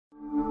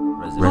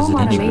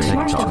Residential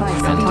tech talk,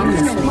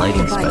 vendors,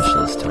 lighting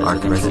specialists,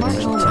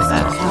 residential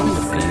tech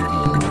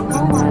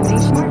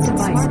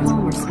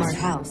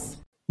talks.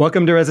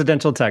 Welcome to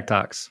Residential Tech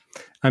Talks.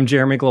 I'm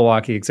Jeremy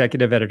Glowacki,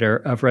 Executive Editor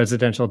of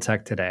Residential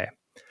Tech Today.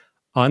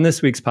 On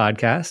this week's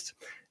podcast,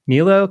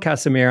 Nilo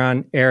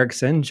Casimiran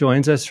Eriksson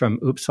joins us from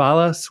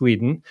Uppsala,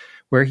 Sweden,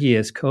 where he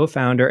is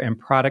co-founder and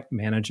product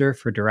manager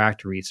for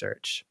Dirac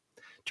Research.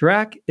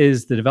 Dirac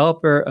is the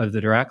developer of the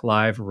Dirac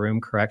Live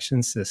room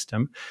correction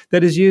system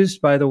that is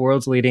used by the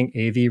world's leading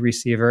AV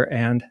receiver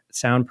and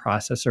sound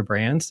processor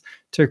brands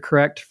to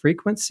correct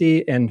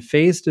frequency and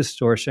phase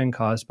distortion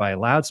caused by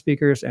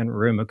loudspeakers and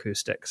room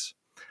acoustics.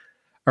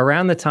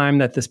 Around the time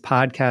that this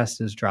podcast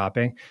is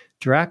dropping,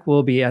 Dirac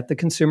will be at the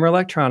Consumer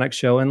Electronics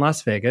Show in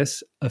Las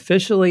Vegas,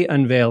 officially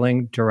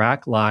unveiling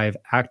Dirac Live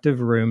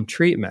Active Room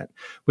Treatment,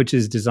 which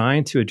is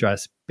designed to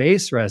address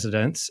bass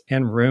resonance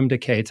and room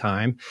decay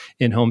time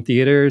in home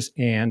theaters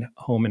and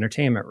home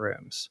entertainment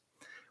rooms.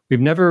 We've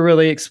never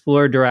really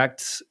explored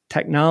Dirac's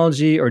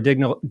technology or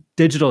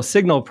digital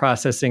signal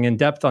processing in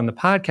depth on the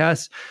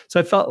podcast,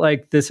 so I felt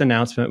like this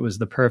announcement was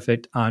the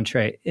perfect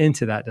entree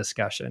into that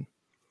discussion.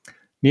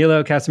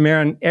 Nilo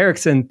Casimiran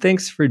Eriksson,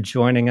 thanks for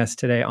joining us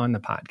today on the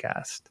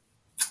podcast.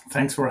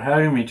 Thanks for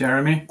having me,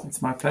 Jeremy.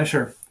 It's my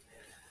pleasure.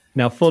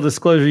 Now, full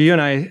disclosure, you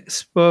and I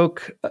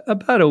spoke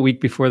about a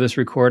week before this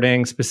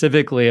recording,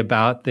 specifically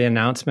about the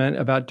announcement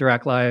about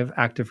Dirac Live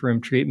Active Room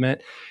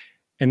Treatment.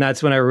 And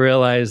that's when I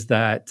realized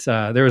that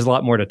there was a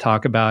lot more to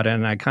talk about,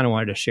 and I kind of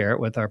wanted to share it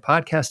with our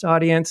podcast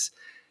audience.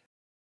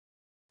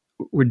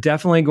 We're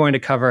definitely going to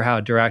cover how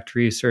Dirac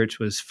Research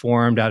was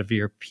formed out of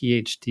your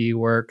PhD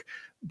work.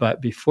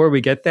 But before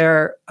we get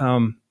there,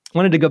 I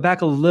wanted to go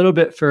back a little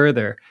bit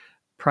further.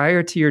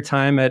 Prior to your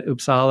time at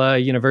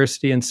Uppsala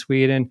University in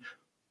Sweden,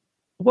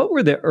 what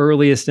were the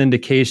earliest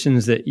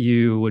indications that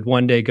you would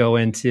one day go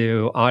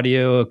into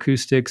audio,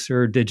 acoustics,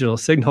 or digital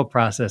signal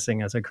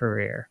processing as a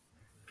career?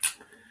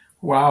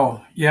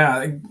 Wow.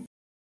 Yeah,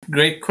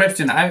 great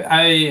question.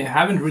 I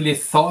haven't really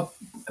thought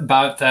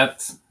about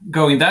that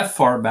going that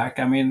far back.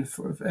 I mean,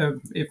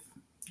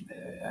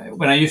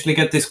 when I usually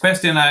get this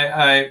question,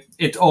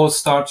 it all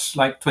starts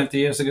like 20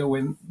 years ago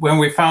when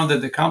we founded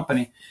the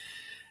company.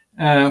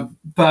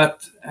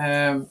 But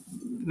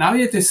now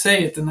you just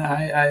say it, and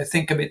I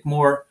think a bit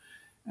more.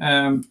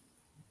 I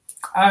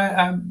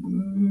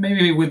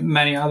maybe with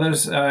many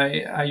others,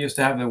 I used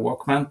to have a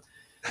Walkman.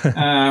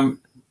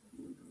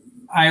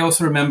 I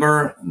also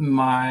remember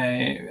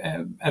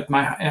at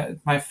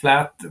my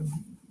flat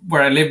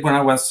where I lived when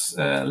I was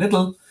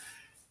little.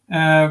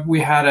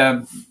 We had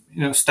a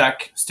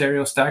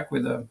stereo stack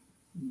with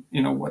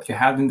what you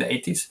had in the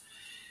 80s,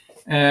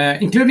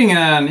 including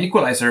an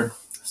equalizer.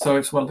 So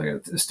it's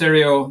a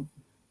stereo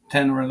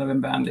 10 or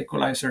 11 band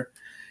equalizer.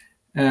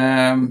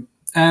 And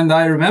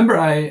I remember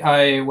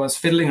I was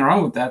fiddling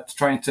around with that,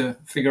 trying to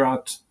figure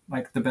out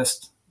like the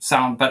best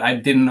sound, but I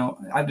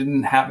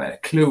didn't have a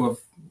clue of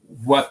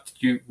what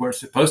you were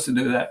supposed to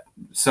do that.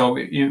 So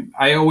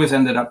I always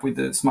ended up with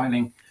the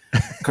smiling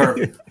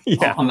curve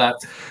on that.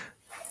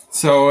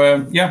 So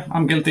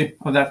I'm guilty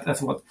of that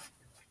as well.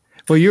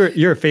 Well,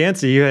 you're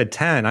fancy. You had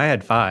 10. I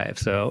had 5.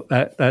 So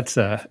that's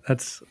a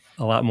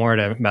lot more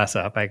to mess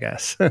up, I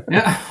guess.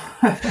 Yeah.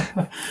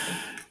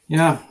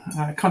 Yeah.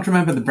 I can't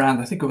remember the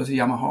brand. I think it was a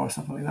Yamaha or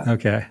something like that.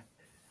 Okay.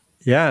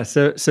 Yeah.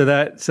 So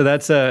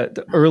that's a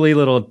early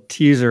little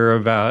teaser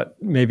about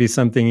maybe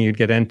something you'd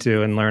get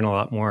into and learn a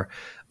lot more.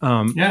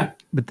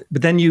 But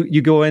then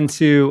you go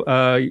into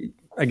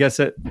I guess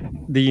at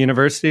the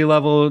university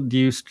level, do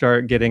you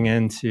start getting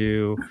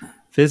into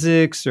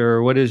physics,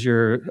 or what is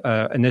your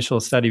initial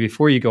study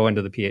before you go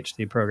into the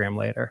PhD program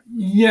later?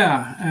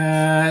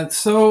 Yeah.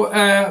 So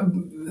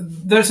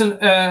there's an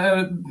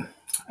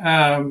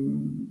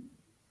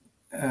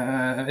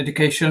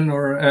education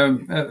or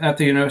at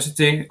the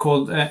university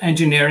called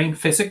engineering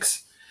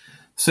physics.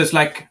 So it's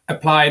like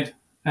applied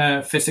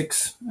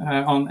physics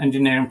on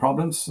engineering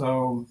problems.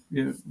 So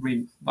you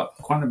read about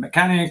quantum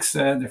mechanics,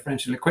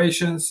 differential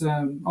equations,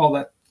 all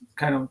that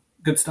kind of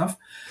good stuff.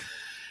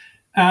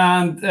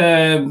 And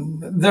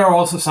there are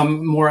also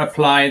some more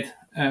applied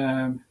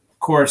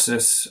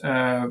courses,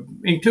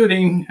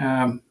 including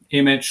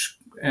image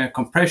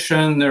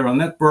compression, neural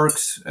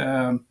networks,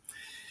 very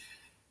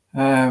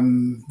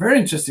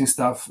interesting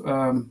stuff,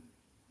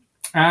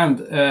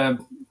 and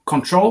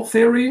control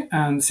theory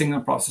and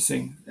signal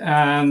processing.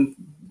 And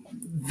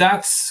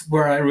that's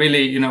where I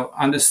really,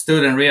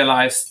 understood and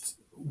realized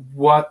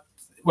what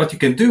you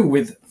can do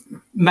with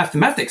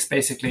mathematics,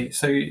 basically.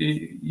 So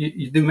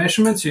you do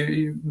measurements,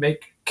 you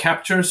make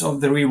captures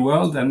of the real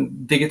world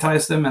and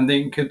digitize them, and then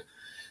you could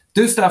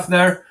do stuff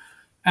there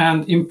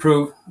and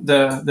improve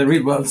the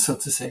real world, so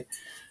to say,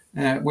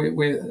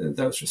 with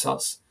those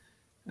results.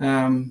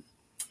 That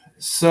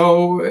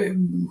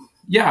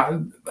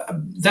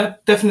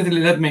definitely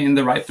led me in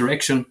the right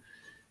direction.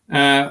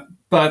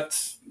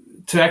 But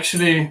to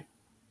actually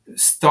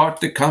start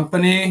the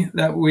company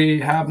that we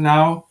have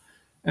now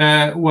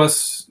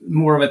was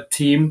more of a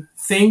team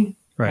thing.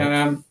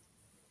 Right.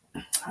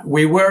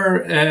 we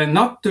were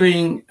not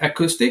doing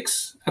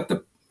acoustics at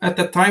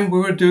the time. We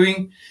were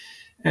doing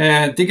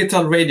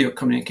digital radio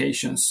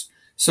communications.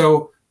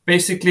 So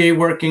basically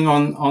working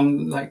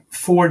on like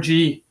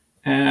 4G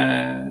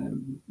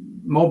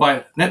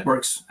mobile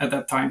networks at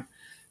that time,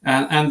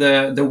 and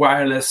the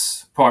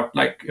wireless part,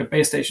 like a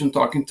base station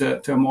talking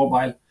to a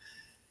mobile.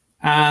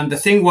 And the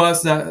thing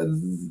was that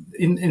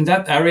in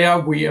that area,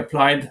 we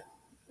applied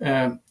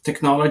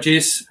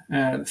technologies,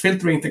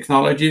 filtering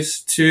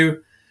technologies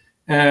to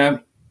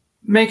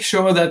make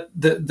sure that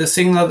the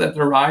signal that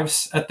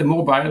arrives at the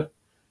mobile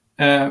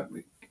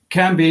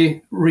can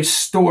be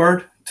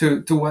restored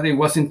to what it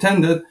was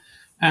intended,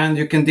 and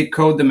you can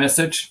decode the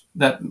message.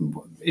 That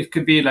it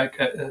could be like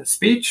a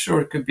speech, or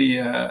it could be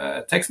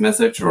a text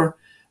message, or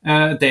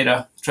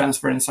data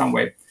transfer in some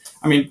way.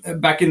 I mean,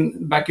 back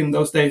in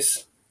those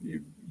days,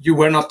 you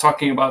were not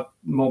talking about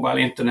mobile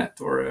internet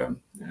or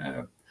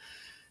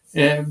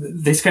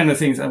these kind of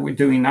things that we're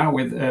doing now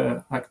with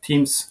like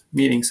Teams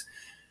meetings.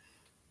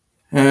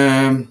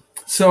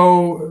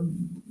 So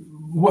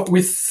what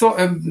we thought,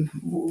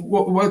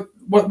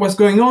 what was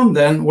going on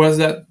then was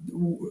that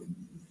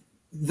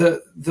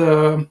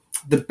the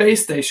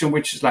base station,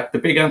 which is like the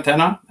big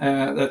antenna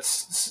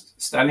that's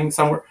standing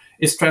somewhere,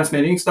 is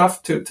transmitting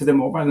stuff to the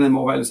mobile, and the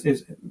mobile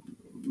is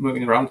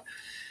moving around.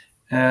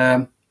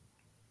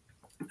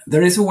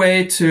 There is a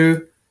way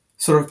to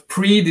sort of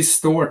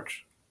pre-distort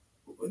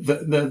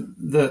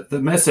the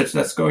message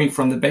that's going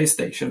from the base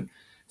station,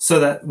 so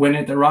that when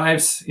it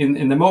arrives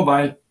in the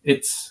mobile,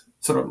 it's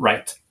sort of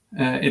right.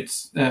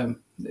 It's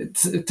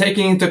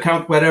taking into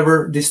account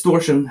whatever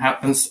distortion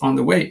happens on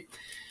the way,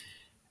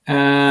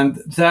 and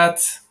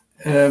that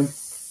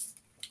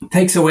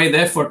takes away the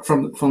effort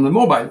from the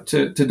mobile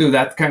to do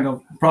that kind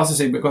of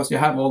processing, because you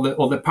have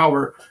all the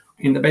power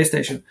in the base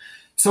station.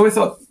 So we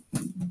thought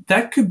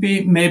that could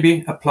be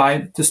maybe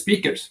applied to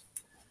speakers.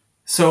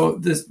 So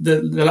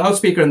the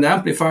loudspeaker and the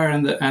amplifier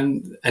and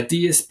a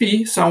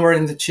DSP somewhere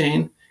in the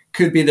chain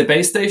could be the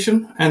base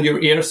station, and your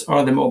ears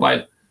are the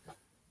mobile.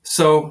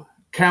 So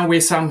can we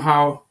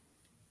somehow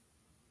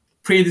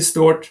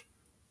pre-distort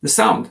the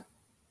sound,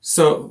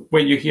 so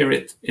when you hear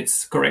it,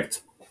 it's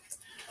correct?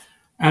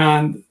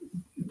 And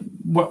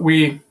what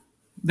we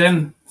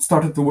then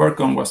started to work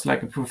on was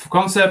like a proof of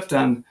concept,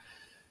 and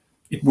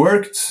it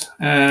worked.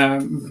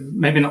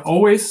 Maybe not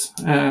always.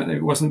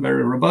 It wasn't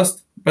very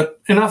robust, but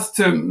enough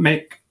to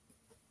make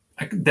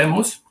like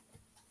demos.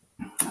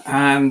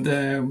 And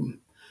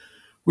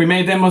we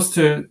made demos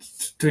to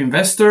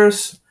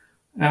investors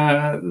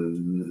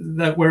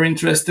that were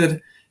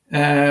interested.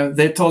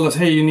 They told us,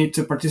 "Hey, you need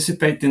to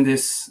participate in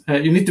this.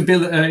 You need to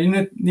build.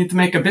 You need to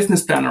make a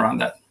business plan around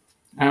that."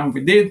 And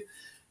we did.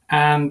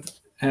 And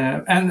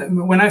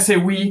when I say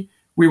we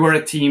were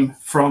a team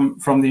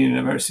from the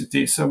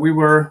university. So we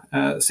were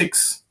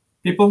 6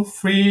 people,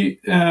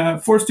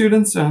 4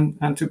 students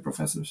and 2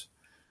 professors.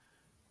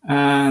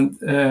 And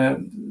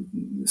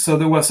so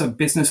there was a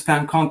business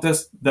plan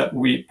contest that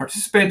we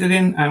participated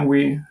in, and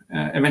we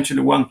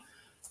eventually won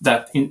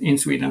that in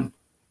Sweden.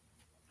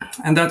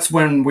 And that's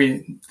when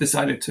we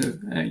decided to,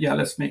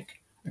 let's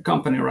make a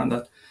company around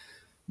that.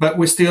 But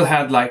we still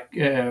had like,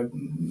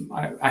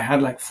 I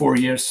had like 4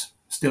 years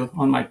still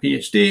on my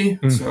PhD.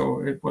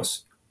 So it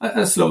was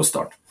a slow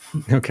start.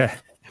 Okay.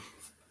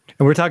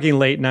 And we're talking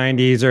late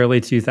 90s, early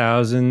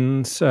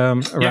 2000s,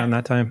 around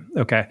that time.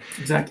 Okay.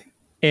 Exactly.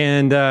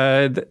 And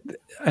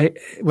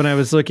when I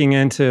was looking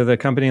into the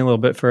company a little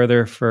bit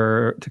further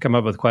to come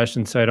up with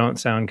questions, so I don't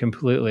sound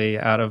completely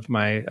out of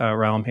my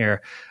realm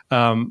here,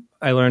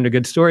 I learned a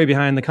good story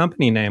behind the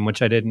company name,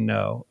 which I didn't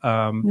know.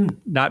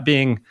 Not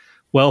being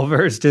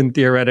well-versed in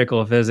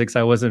theoretical physics,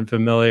 I wasn't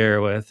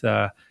familiar with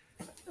the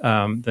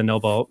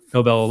Nobel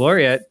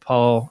laureate,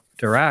 Paul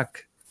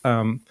Dirac.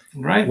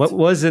 Right. What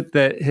was it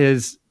that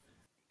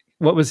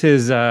what was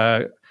his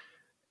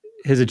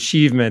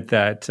achievement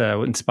that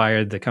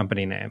inspired the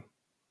company name?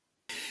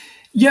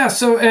 Yeah,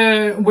 so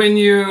when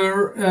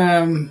you're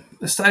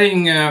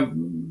studying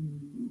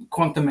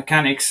quantum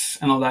mechanics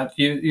and all that,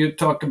 you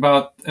talk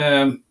about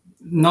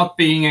not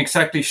being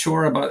exactly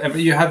sure about.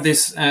 You have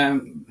this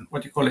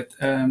what do you call it?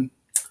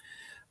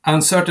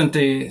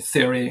 Uncertainty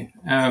theory.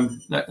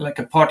 Like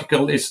a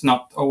particle is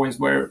not always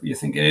where you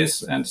think it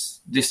is, and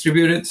it's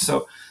distributed.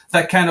 So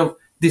that kind of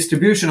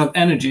distribution of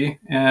energy,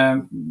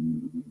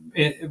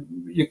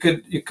 you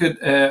could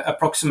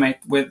approximate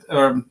with,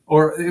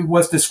 or it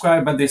was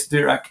described by this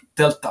Dirac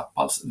delta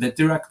pulse, the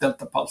Dirac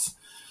delta pulse,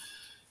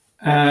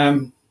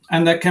 and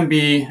that can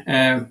be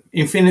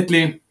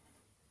infinitely.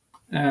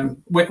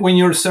 When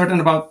you're certain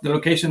about the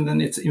location, then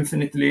it's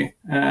infinitely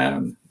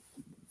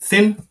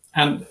thin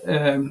and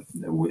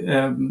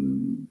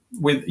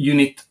with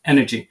unit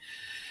energy.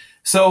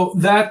 So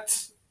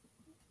that,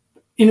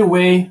 in a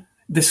way,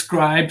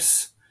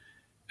 describes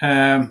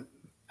a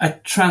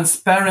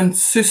transparent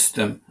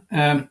system.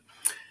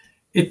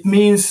 It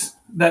means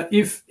that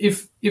if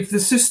the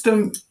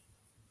system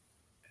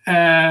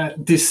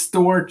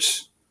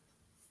distorts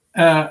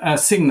a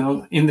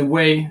signal in the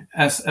way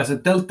as a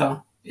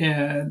delta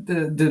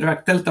the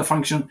Dirac delta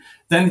function,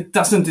 then it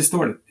doesn't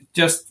distort it. It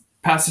just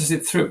passes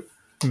it through.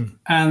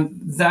 And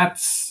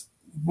that's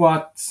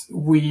what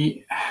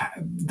we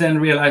then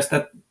realized,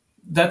 that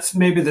that's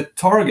maybe the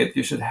target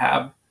you should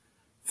have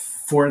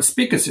for a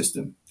speaker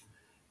system.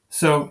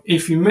 So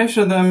if you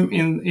measure them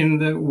in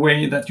the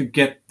way that you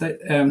get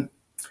an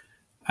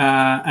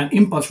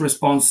impulse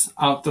response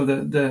out of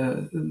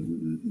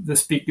the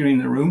speaker in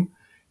the room,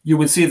 you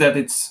will see that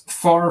it's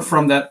far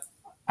from that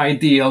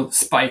ideal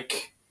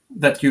spike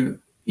that you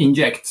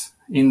inject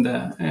in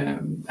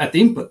at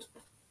the input.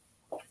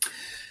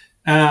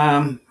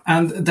 And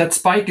that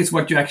spike is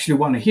what you actually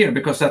want to hear,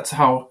 because that's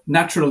how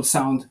natural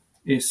sound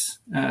is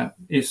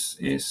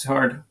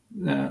heard,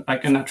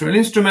 like a natural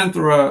instrument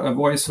or a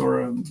voice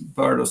or a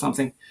bird or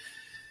something,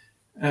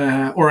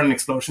 or an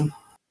explosion.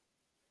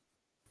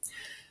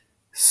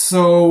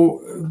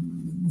 So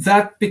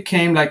that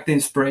became like the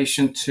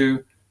inspiration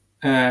to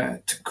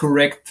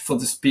correct for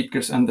the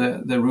speakers and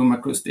the room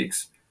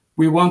acoustics.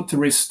 We want to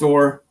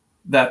restore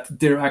that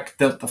Dirac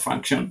delta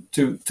function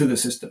to the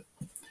system,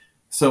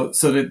 so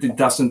that it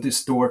doesn't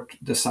distort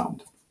the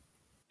sound.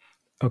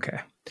 Okay.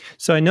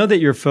 So I know that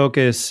your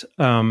focus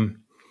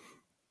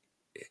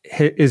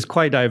is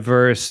quite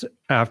diverse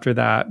after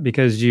that,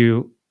 because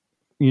you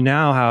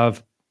now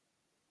have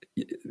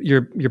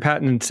your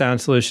patented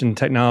sound solution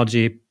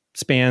technology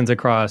spans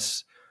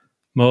across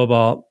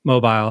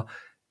mobile,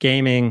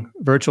 gaming,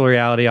 virtual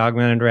reality,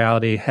 augmented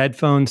reality,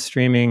 headphones,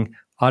 streaming,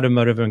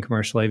 automotive and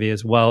commercial AV,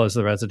 as well as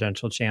the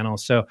residential channel.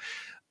 So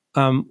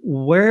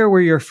where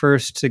were your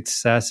first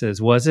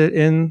successes? Was it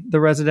in the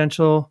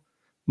residential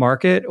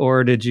market,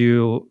 or did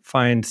you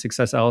find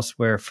success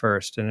elsewhere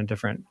first in a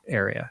different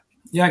area?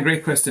 Yeah,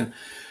 great question.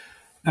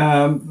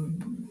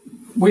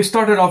 We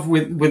started off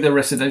with the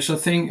residential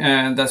thing,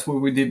 and that's where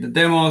we did the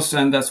demos,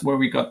 and that's where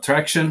we got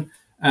traction.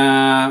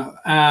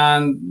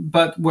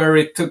 But where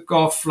it took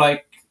off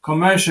like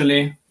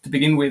commercially to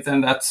begin with,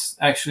 and that's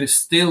actually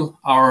still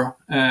our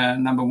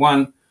number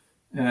one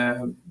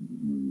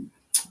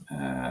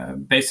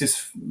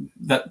basis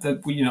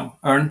that we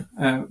earn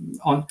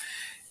on,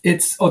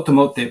 it's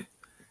automotive.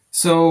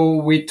 So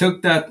we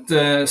took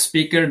that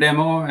speaker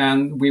demo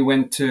and we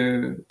went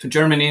to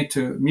Germany,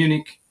 to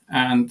Munich,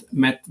 and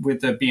met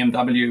with the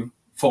BMW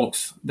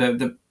folks,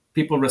 the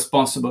people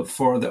responsible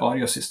for the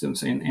audio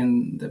systems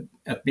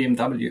at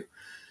BMW.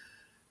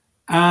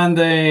 And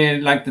they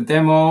liked the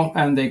demo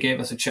and they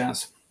gave us a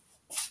chance.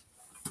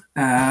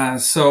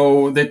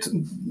 So they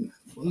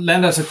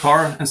lent us a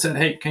car and said,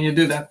 "Hey, can you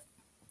do that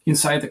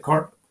inside the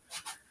car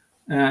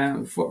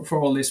for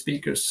all these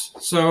speakers?"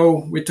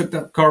 So we took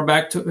that car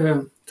back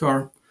to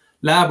our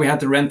lab. We had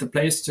to rent a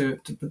place to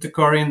put the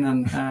car in,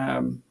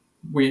 and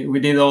we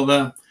did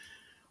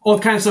all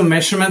kinds of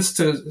measurements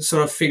to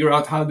sort of figure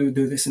out how to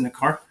do this in the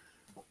car.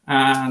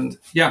 And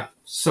yeah,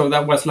 so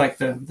that was like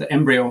the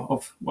embryo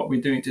of what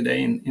we're doing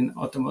today in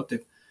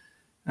automotive.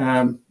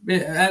 And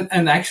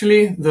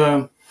actually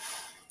the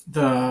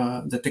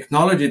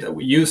technology that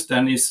we used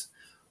then is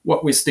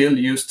what we still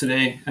use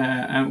today,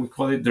 and we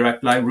call it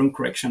Dirac Live Room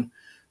Correction.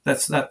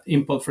 That's that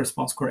impulse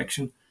response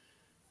correction.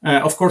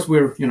 Of course,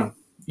 we're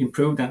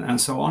improved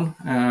and so on,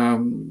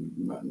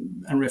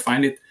 and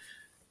refined it,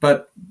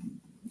 but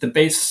the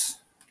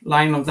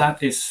baseline of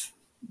that is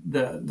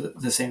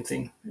the same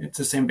thing. It's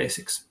the same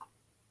basics.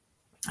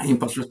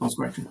 Impulse response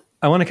correction.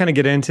 I want to kind of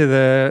get into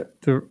the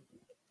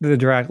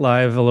Dirac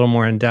Live a little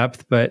more in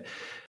depth, but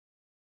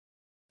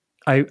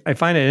I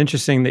find it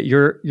interesting that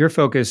your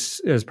focus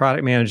as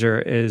product manager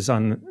is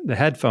on the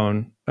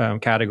headphone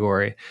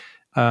category.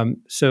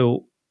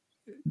 So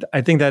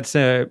I think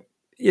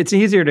it's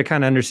easier to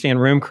kind of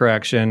understand room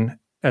correction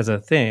as a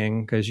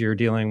thing, because you're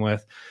dealing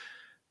with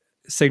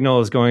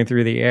signals going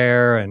through the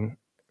air and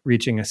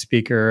reaching a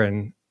speaker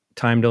and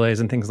time delays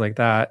and things like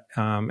that,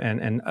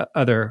 and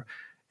other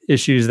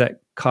issues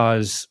that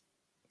cause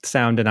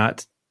sound to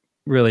not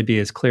really be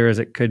as clear as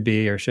it could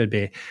be or should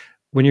be.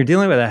 When you're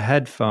dealing with a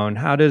headphone,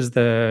 how does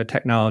the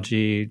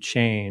technology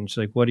change?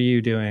 Like, what are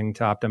you doing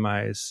to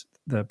optimize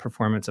the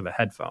performance of a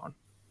headphone?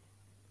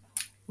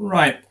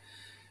 Right.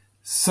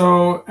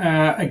 So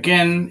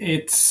again,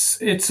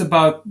 it's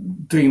about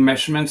doing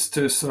measurements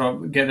to sort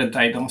of get a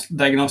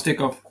diagnostic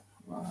of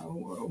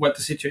what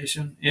the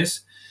situation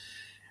is.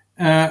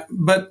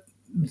 But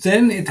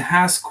then it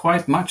has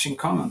quite much in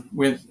common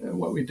with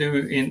what we do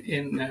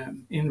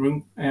in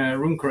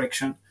room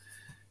correction.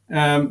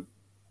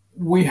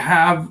 We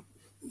have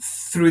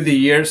through the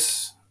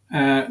years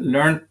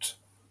learned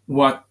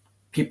what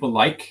people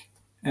like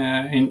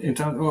in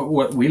terms of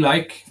what we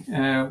like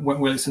when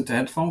we listen to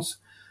headphones.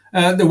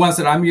 The ones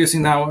that I'm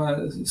using now,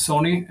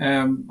 Sony,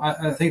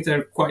 I think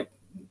they're quite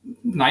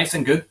nice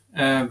and good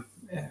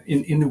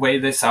in the way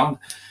they sound.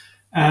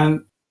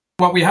 And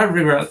what we have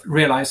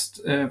realized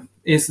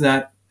is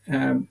that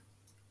when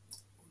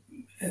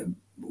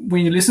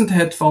you listen to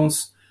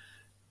headphones,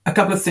 a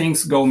couple of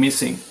things go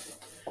missing.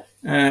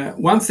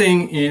 One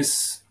thing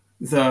is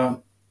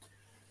the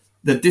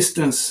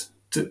distance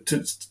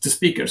to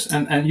speakers.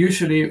 And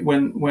usually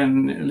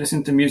when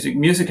listening to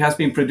music has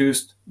been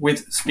produced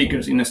with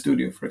speakers in a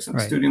studio, for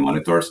example, studio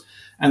monitors,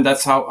 and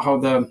that's how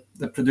the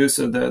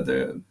producer,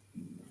 the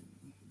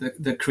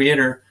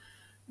creator,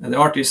 the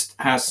artist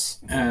has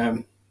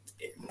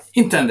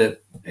intended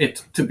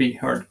it to be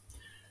heard.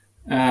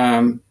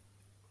 And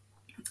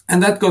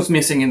that goes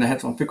missing in the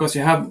headphones, because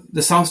you have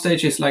the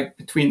soundstage is like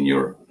between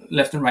your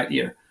left and right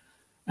ear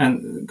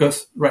and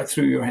goes right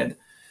through your head.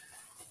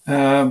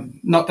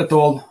 Not at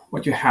all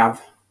what you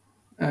have,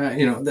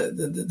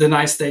 the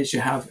nice stage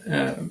you have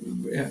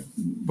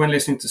when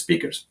listening to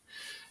speakers.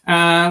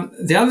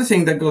 The other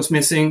thing that goes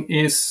missing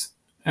is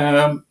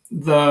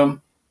the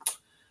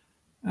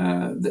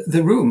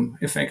room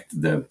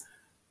effect, the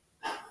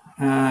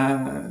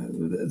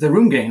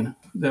room gain,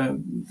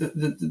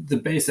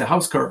 the bass, the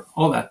house curve,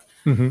 all that.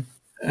 Mm-hmm.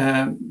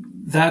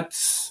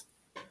 That's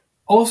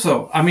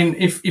also, I mean,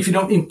 if you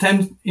don't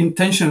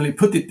intentionally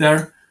put it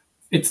there,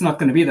 it's not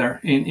going to be there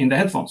in the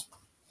headphones.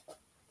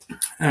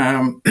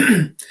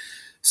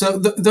 So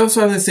those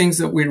are the things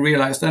that we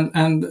realized,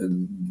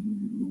 and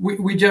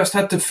we just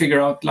had to figure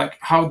out, like,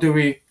 how do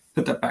we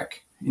put that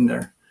back in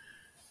there?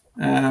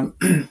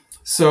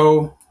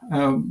 So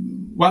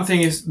one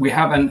thing is we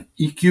have an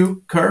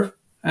EQ curve,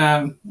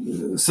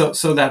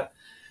 so that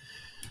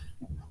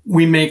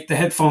we make the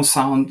headphones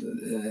sound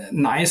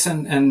nice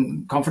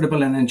and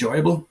comfortable and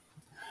enjoyable.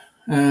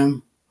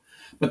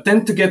 But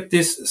then to get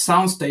this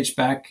soundstage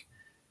back,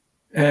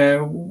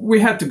 we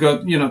had to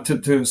go,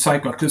 to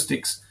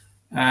psychoacoustics,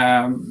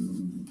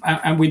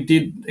 and we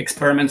did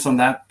experiments on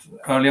that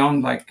early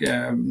on, like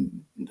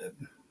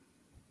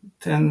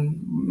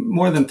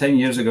more than 10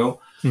 years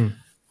ago,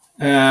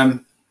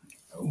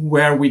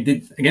 where we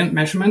did again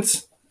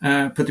measurements,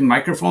 putting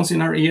microphones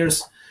in our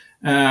ears,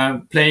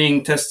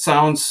 playing test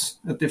sounds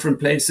at different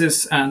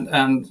places, and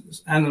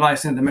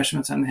analyzing the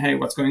measurements and, hey,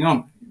 what's going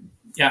on?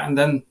 Yeah, and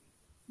then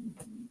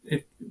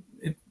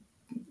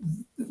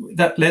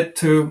that led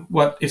to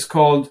what is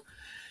called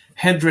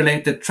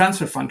head-related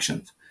transfer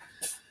functions.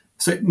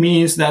 So it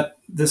means that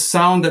the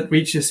sound that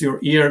reaches your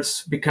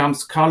ears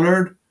becomes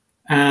colored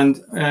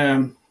and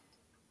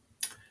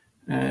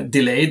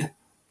delayed.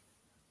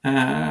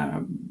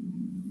 You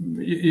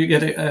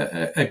get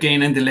a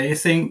gain and delay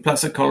thing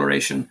plus a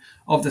coloration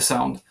of the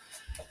sound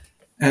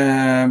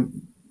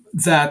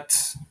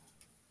that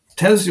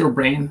tells your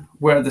brain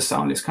where the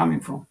sound is coming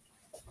from.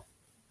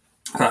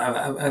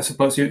 I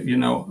suppose you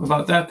know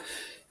about that.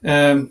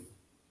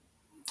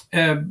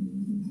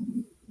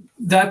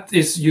 That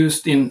is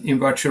used in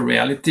virtual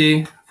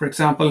reality, for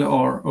example,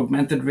 or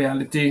augmented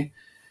reality.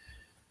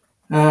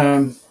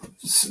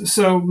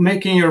 So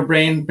making your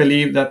brain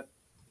believe that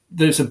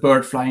there's a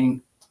bird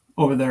flying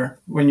over there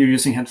when you're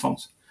using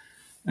headphones.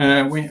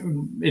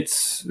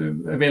 It's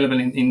available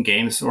in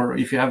games, or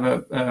if you have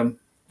a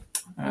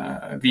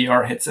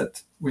VR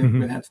headset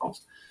with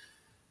headphones.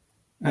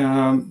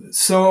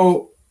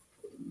 So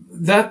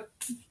that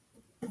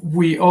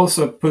we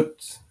also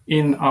put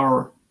in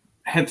our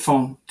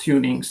headphone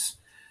tunings,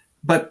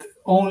 but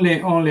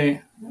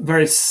only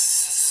very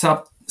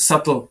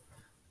subtle,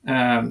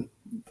 and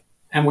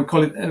we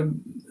call it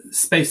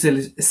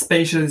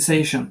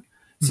spatialization.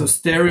 So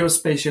stereo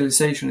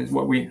spatialization is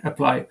what we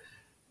apply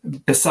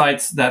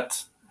besides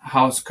that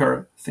house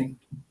curve thing.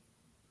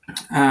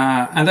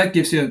 And that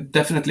gives you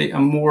definitely a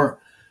more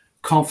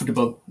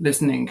comfortable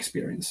listening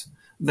experience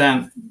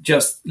than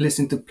just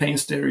listening to plain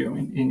stereo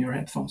in your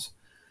headphones.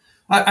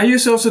 I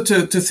used also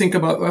to think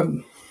about,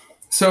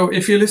 so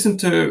if you listen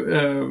to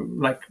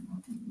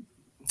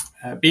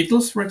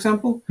Beatles, for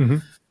example,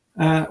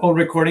 all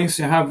recordings,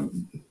 you have,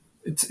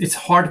 it's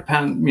hard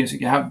pan music.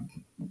 You have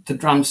the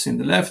drums in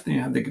the left and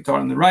you have the guitar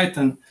on the right,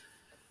 and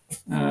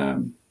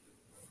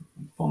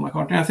Paul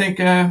McCartney, I think,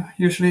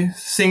 usually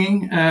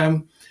singing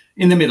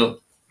in the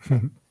middle.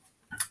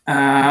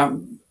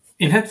 In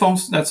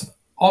headphones, that's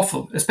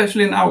awful,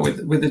 especially now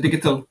with the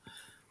digital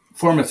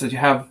formats that you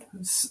have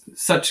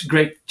such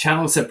great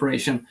channel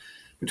separation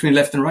between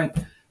left and right.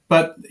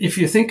 But if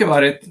you think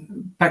about it,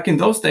 back in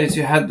those days,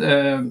 you had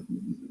the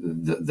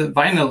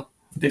vinyl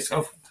disc.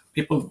 Of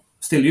people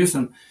still use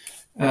them.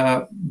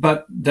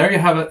 But there you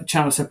have a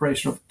channel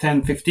separation of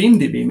 10, 15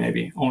 dB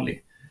maybe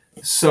only.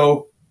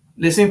 So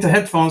listening to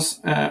headphones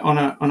on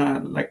a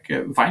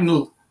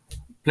vinyl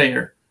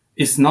player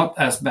is not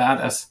as bad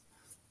as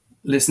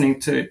listening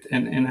to it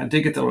in a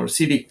digital or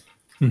CD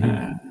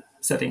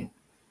setting.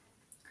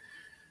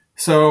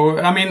 So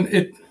I mean,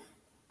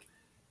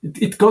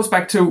 it goes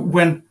back to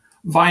when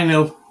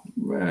vinyl,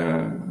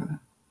 the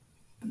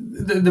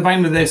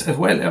vinyl days as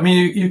well. I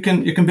mean, you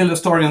can build a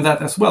story on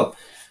that as well.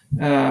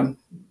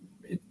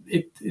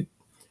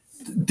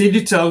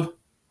 Digital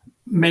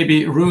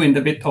maybe ruined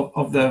a bit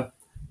of the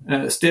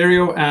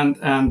stereo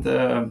and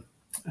the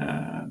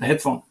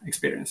headphone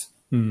experience.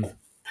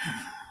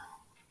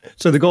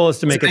 So the goal is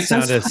to make it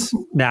sound as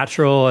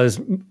natural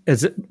as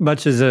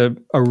much as a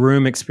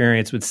room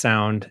experience with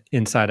sound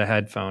inside a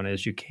headphone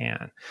as you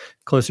can,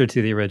 closer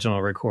to the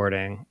original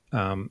recording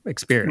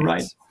experience.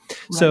 Right.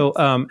 So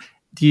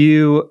do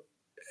you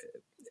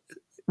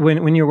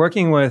when you're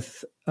working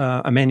with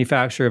a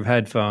manufacturer of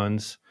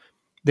headphones,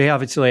 they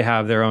obviously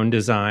have their own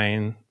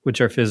design,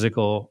 which are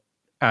physical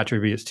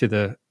attributes to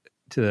the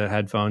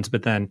headphones,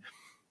 but then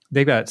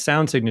they've got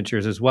sound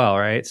signatures as well,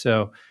 right?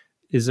 So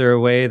is there a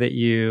way that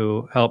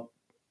you help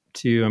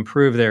to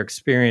improve their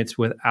experience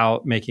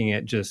without making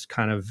it just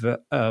kind of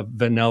a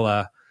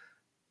vanilla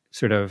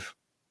sort of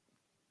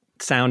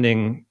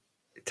sounding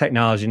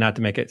technology, not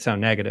to make it sound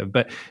negative,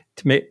 but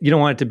to make, you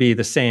don't want it to be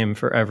the same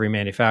for every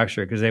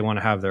manufacturer because they want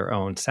to have their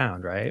own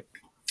sound, right?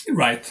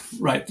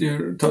 Right.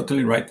 You're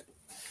totally right.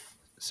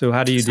 So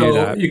how do you do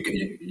that?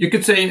 You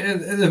could say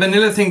the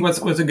vanilla thing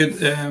was a good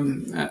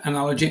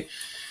analogy,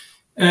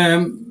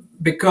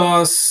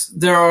 because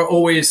there are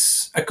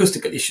always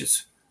acoustical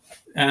issues,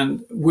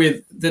 and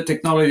with the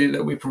technology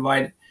that we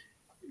provide,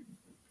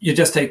 you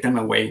just take them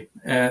away.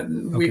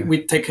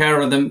 We take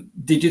care of them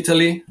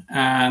digitally,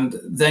 and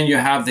then you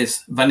have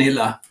this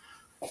vanilla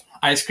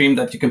ice cream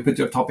that you can put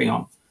your topping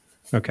on.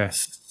 Okay.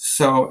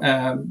 So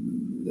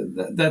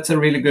that's a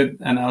really good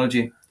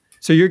analogy.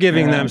 So you're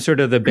giving them sort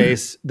of the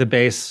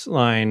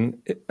baseline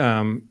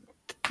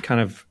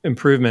kind of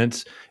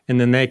improvements, and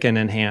then they can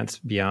enhance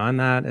beyond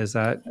that. Is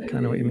that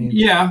kind of what you mean?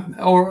 Yeah,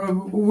 or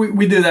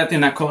we do that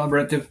in a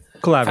collaborative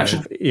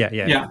fashion.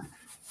 Yeah.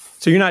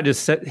 So you're not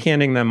just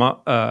handing them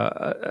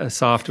a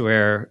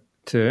software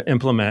to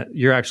implement.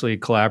 You're actually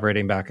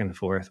collaborating back and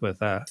forth with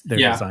their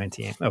design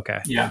team. Okay.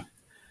 Yeah.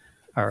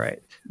 All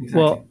right.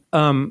 Exactly.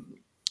 Well,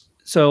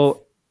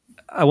 so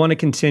I want to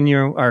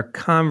continue our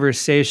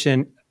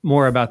conversation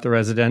more about the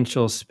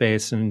residential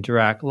space and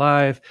Dirac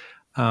Live.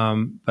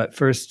 But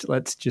first,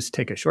 let's just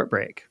take a short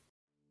break.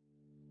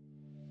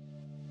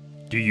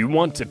 Do you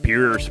want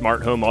superior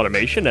smart home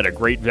automation at a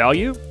great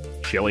value?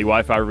 Shelly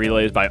Wi-Fi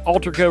relays by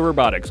Alterco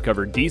Robotics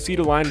cover DC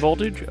to line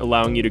voltage,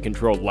 allowing you to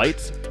control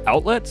lights,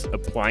 outlets,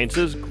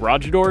 appliances,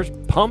 garage doors,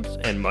 pumps,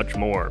 and much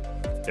more.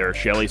 There are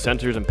Shelly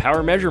sensors and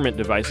power measurement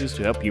devices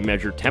to help you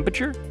measure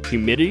temperature,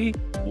 humidity,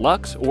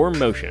 lux, or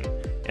motion,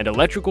 and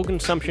electrical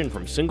consumption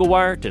from single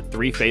wire to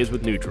 3-phase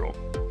with neutral.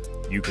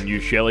 You can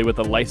use Shelly with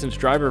a licensed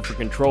driver for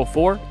Control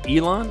 4,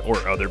 Elon, or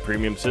other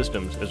premium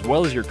systems, as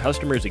well as your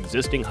customer's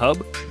existing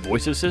hub,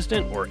 voice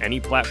assistant, or any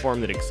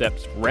platform that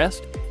accepts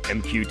REST,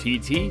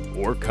 MQTT,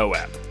 or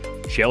CoAP.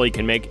 Shelly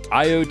can make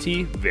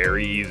IoT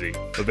very easy.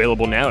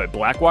 Available now at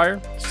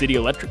Blackwire, City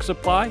Electric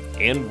Supply,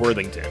 and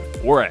Worthington,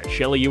 or at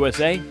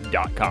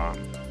shellyusa.com.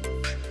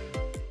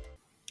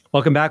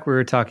 Welcome back. We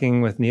were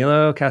talking with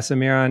Niilo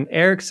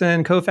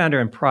Casimiro-Eriksson,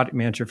 co-founder and product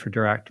manager for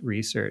Dirac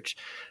Research.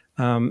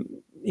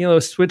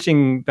 Niilo,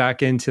 switching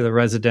back into the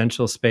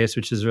residential space,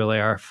 which is really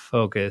our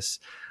focus.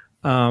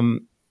 You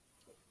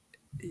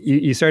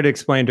started to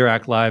explain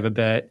Dirac Live a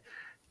bit.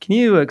 Can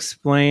you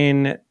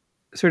explain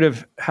sort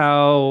of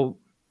how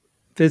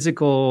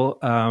physical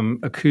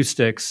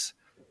acoustics,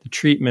 the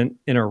treatment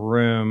in a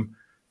room,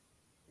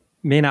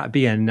 may not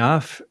be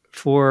enough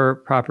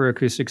for proper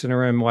acoustics in a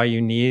room, why you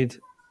need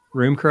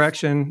room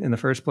correction in the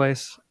first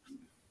place?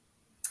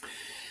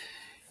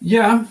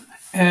 Yeah,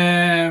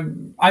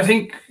 I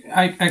think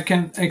I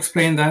can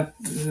explain that.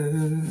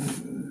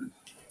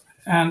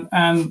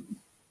 And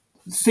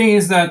thing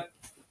is that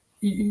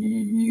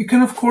you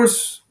can, of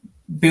course,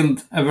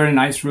 build a very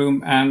nice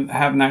room and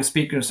have nice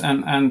speakers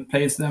and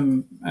place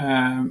them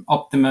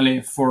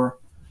optimally for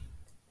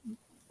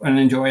an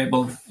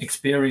enjoyable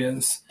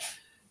experience.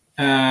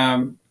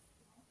 But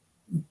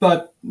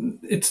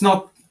it's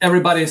not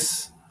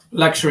everybody's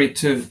luxury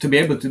to be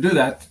able to do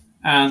that.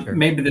 And Sure.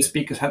 Maybe the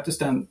speakers have to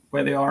stand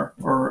where they are,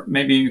 or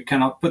maybe you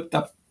cannot put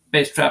up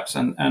bass traps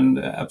and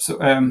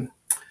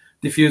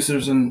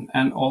diffusers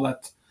and all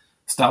that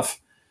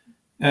stuff.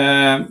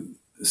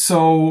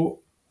 So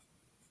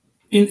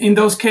in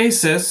those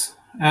cases,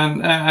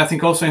 and I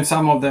think also in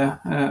some of the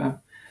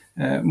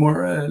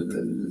more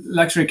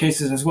luxury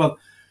cases as well,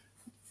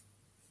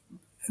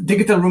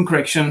 digital room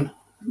correction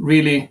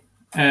really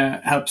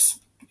helps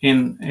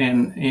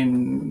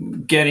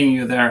in getting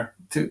you there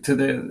to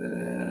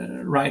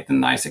the right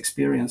and nice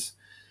experience.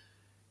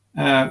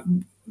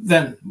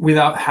 Then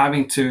without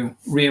having to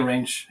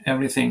rearrange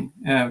everything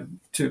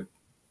to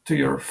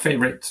your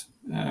favorite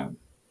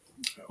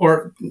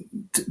or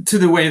to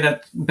the way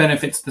that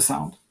benefits the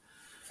sound.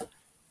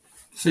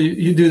 So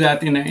you do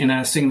that in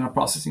a signal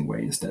processing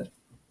way instead.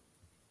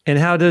 And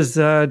how does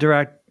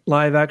Dirac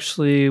Live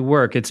actually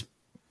work? It's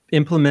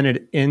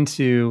implemented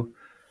into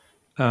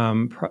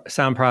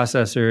sound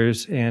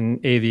processors and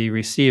AV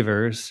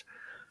receivers,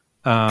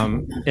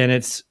 and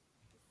it's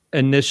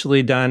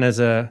initially done as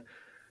a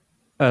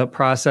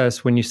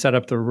process when you set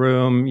up the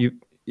room.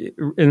 It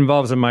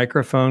involves a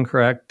microphone,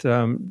 correct?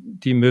 Do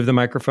you move the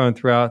microphone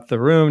throughout the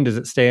room? Does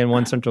it stay in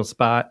one central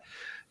spot?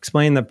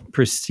 Explain the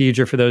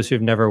procedure for those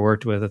who've never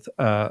worked with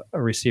a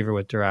receiver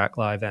with Dirac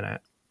Live in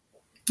it.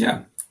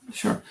 Yeah,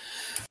 sure.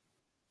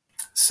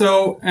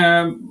 So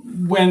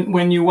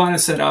when you want to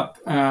set up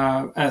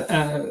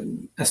a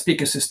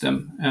speaker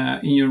system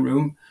in your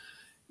room,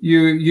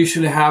 you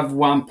usually have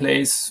one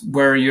place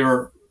where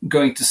you're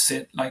going to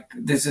sit. Like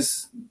this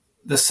is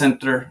the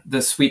center,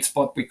 the sweet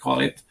spot we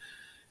call it.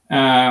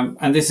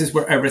 And this is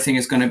where everything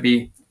is going to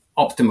be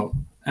optimal.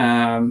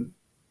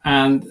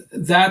 And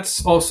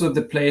that's also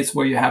the place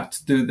where you have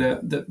to do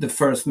the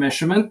first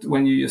measurement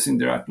when you're using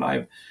Dirac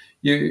Live.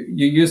 You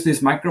use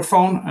this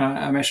microphone,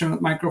 a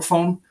measurement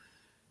microphone,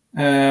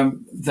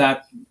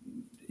 that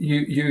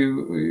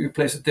you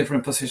place a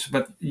different position,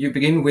 but you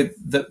begin with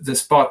the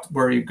spot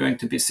where you're going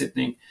to be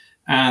sitting,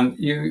 and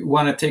you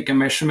want to take a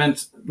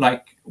measurement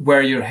like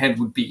where your head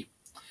would be.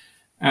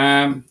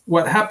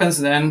 What happens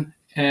then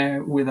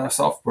with our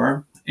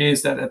software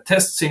is that a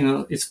test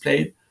signal is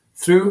played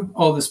through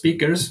all the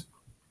speakers,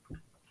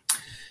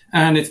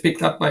 and it's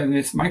picked up by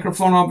this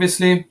microphone,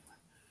 obviously.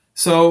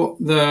 So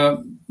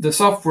the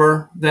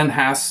software then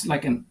has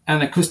like an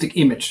acoustic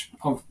image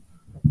of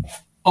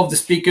the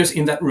speakers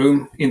in that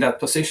room, in that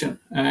position,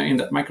 in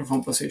that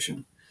microphone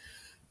position.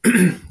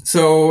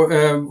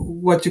 So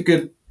what you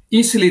could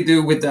easily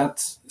do with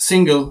that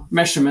single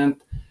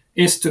measurement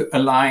is to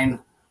align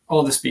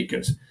all the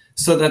speakers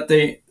so that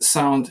they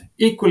sound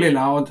equally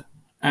loud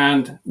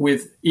and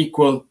with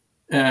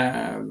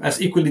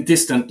as equally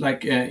distant,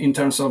 like in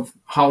terms of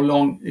how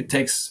long it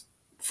takes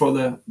for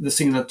the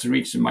signal to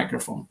reach the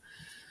microphone.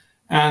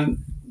 And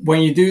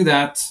when you do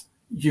that,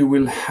 you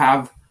will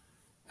have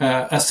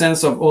a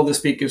sense of all the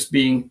speakers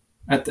being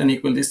at an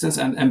equal distance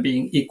and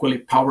being equally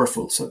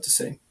powerful, so to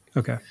say.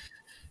 Okay.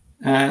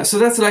 So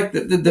that's like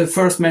the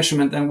first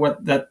measurement and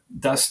what that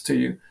does to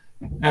you.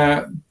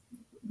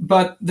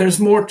 But there's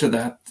more to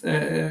that.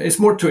 It's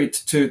more to it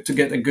to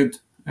get a good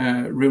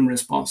room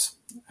response.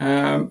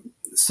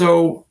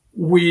 So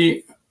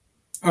we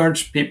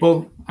urge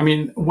people, I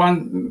mean,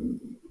 one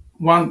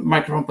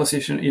microphone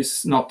position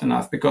is not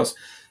enough, because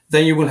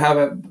then you will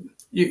have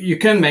you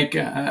can make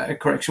a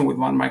correction with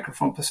one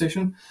microphone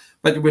position,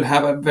 but you will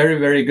have a very,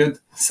 very good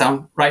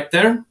sound right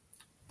there,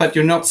 but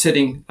you're not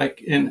sitting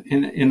like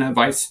in a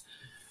vice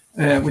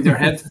with your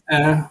head.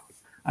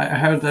 I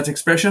heard that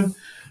expression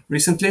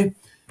recently.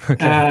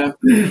 Okay.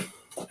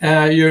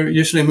 You're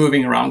usually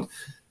moving around.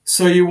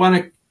 So you want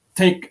to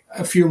take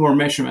a few more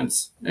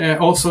measurements.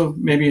 Also,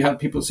 maybe you have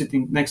people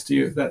sitting next to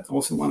you that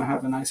also want to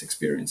have a nice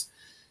experience.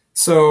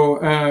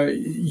 So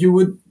you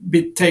would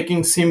be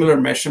taking similar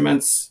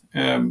measurements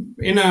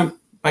in a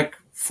like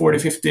 40,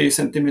 50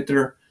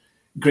 centimeter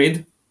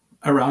grid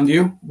around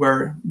you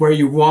where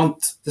you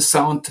want the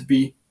sound to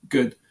be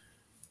good.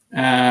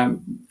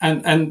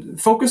 And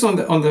focus on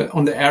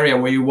the area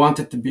where you want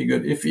it to be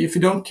good. If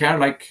you don't care,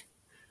 like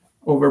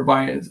over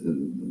by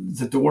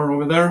the door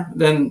over there,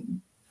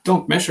 then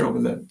don't measure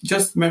over there.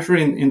 Just measure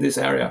in this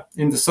area,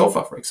 in the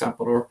sofa, for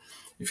example, or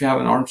if you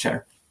have an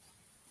armchair.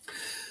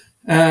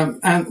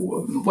 And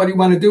what you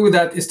want to do with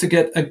that is to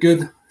get a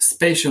good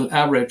spatial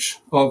average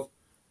of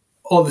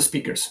all the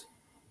speakers,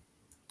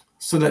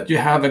 so that you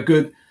have a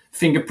good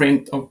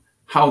fingerprint of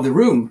how the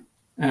room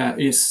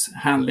is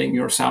handling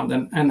your sound,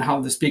 and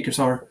how the speakers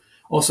are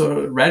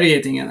also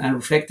radiating and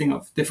reflecting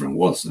off different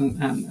walls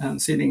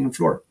and ceiling and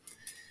floor.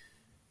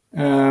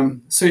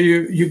 So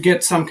you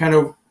get some kind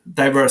of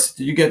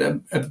diversity. You get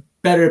a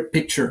better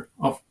picture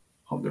of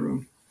the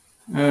room.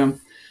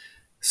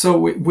 So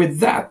with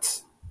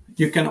that,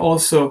 you can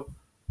also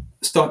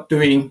start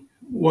doing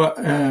what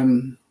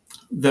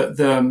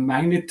the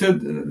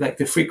magnitude, like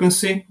the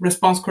frequency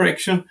response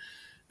correction,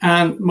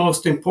 and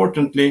most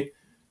importantly,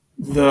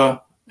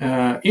 the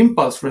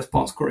impulse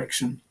response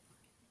correction.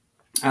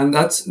 And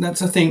that's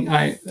a thing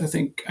I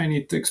think I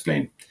need to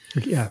explain.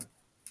 Yeah.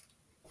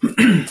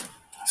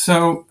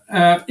 So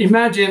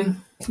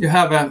imagine you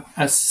have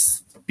a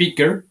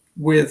speaker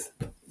with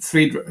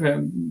three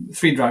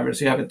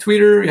drivers. You have a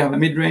tweeter, you have a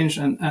mid-range,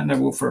 and a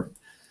woofer.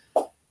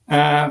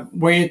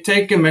 When you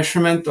take a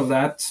measurement of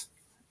that,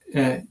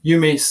 you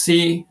may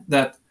see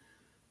that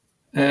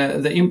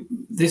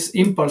this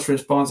impulse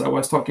response I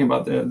was talking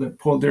about, the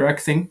Paul Dirac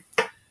thing,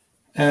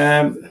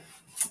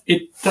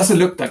 it doesn't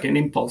look like an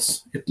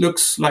impulse. It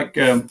looks like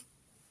a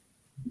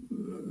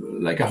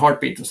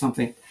heartbeat or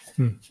something.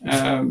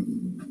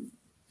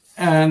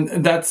 And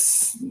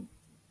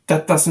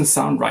that doesn't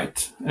sound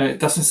right. It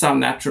doesn't sound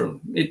natural.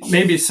 It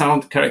maybe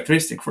sound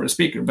characteristic for a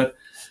speaker, but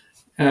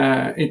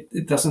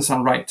it doesn't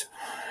sound right.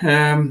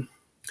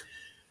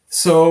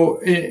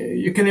 So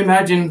you can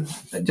imagine,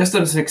 just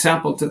as an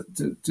example,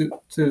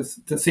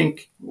 to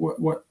think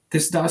what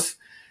this does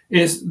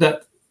is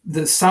that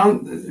the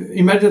sound.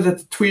 Imagine that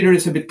the tweeter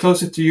is a bit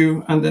closer to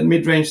you, and the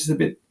mid-range is a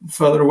bit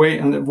further away,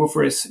 and the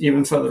woofer is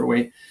even further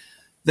away.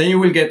 Then you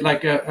will get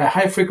like a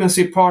high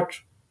frequency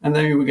part, and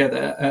then you will get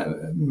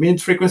a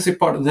mid frequency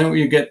part, and then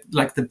you get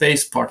like the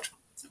bass part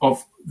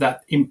of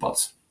that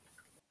impulse.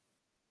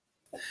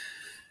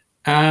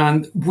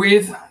 And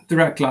with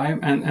Dirac Live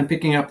and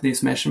picking up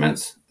these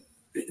measurements,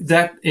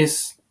 that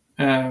is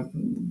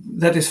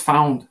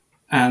found,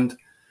 and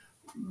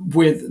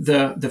with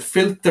the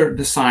filter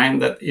design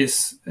that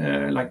is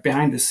like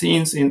behind the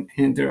scenes in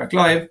Dirac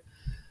Live,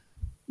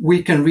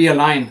 we can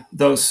realign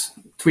those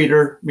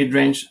tweeter,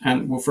 mid-range,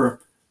 and woofer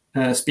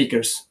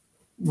speakers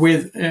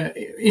with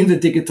in the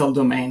digital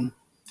domain,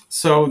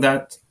 so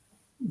that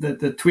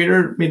the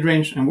tweeter,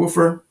 mid-range, and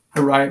woofer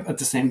arrive at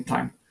the same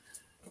time.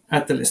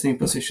 at the listening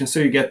position, so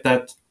you get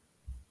that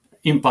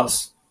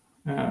impulse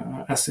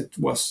as it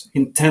was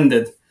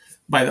intended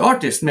by the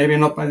artist, maybe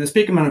not by the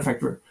speaker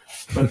manufacturer,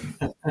 but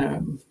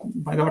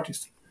by the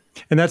artist.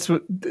 And that's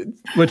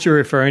what you're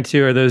referring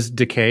to, are those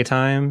decay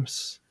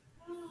times?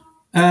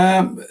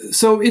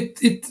 So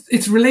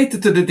it's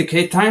related to the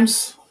decay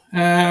times,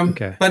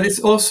 Okay. but it's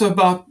also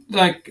about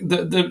like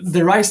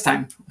the rise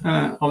time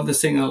of the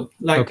signal,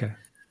 like Okay.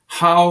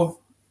 how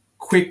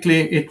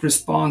quickly it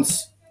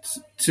responds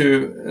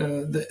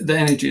to the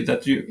energy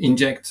that you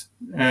inject.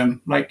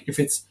 Like if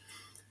it's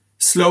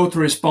slow to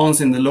respond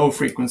in the low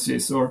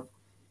frequencies or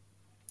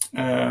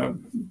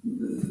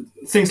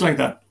things like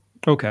that.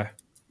 Okay.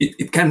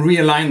 It can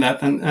realign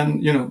that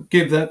and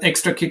give that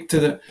extra kick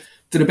to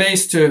the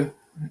bass to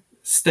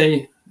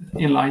stay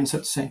in line, so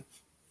to say.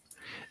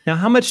 Now,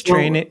 how much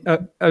training? I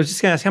was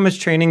just going to ask, how much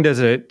training does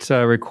it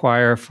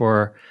require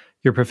for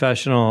your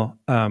professional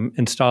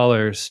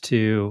installers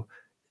to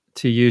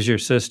use your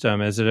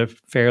system? Is it a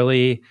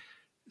fairly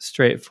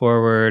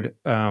straightforward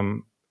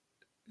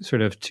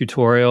sort of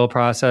tutorial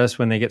process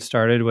when they get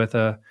started with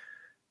a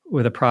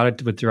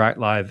product with Dirac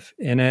Live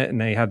in it,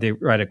 and they have the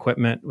right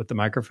equipment with the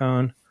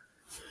microphone?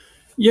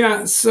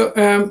 Yeah. So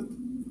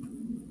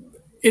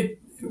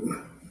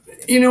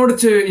in order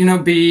to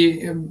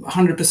be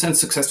 100%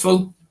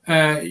 successful,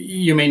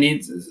 you may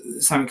need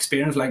some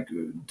experience, like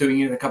doing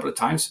it a couple of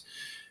times.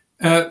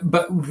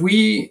 But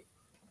we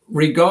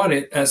regard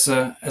it as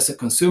a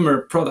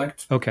consumer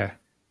product. Okay.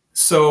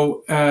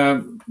 So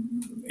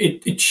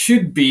it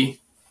should be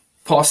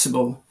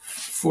possible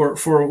for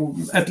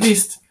at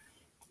least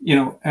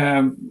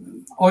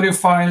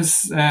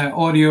audiophiles,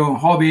 audio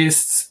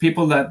hobbyists,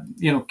 people that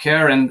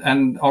care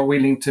and are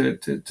willing to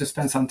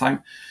spend some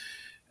time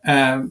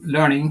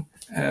learning.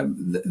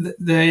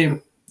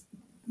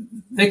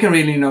 They can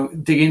really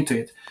dig into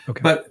it.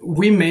 Okay. But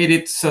we made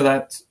it so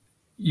that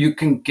you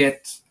can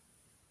get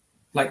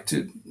like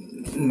to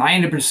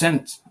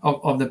 90%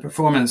 of the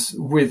performance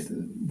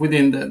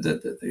within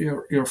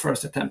your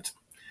first attempt.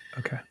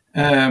 Okay.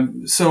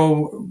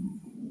 So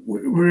we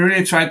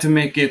really tried to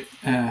make it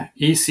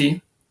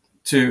easy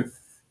to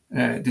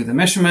do the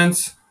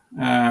measurements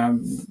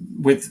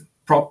with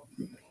prop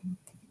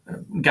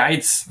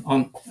guides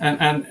on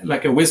and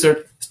like a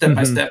wizard, step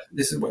by step.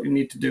 This is what you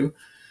need to do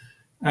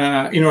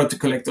in order to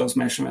collect those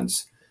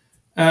measurements.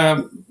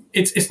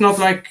 It's not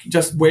like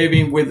just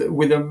waving with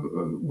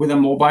a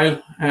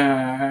mobile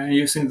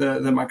using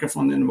the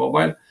microphone in the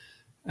mobile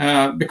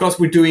because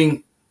we're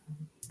doing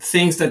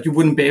things that you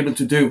wouldn't be able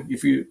to do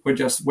if you were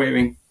just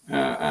waving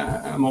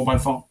a mobile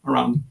phone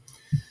around.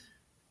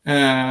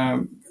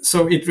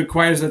 So it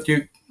requires that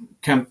you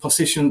can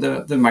position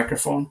the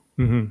microphone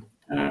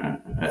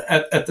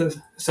at a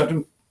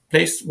certain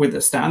place with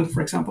a stand,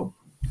 for example.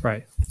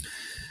 Right.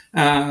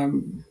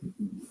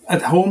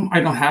 At home,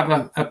 I don't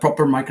have a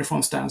proper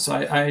microphone stand, so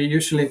I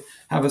usually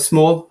have a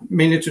small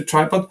miniature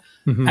tripod,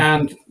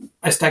 and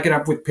I stack it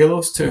up with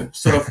pillows to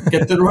sort of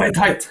get the right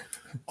height.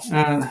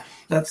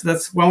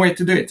 That's one way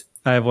to do it.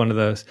 I have one of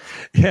those.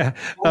 Yeah.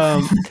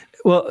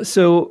 Well,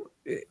 so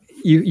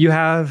you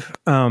have,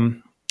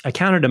 I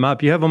counted them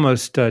up. You have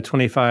almost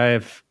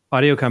 25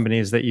 audio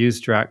companies that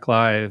use Dirac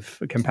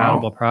Live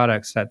compatible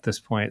products at this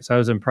point. So I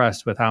was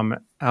impressed with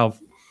how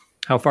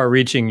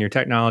far-reaching your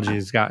technology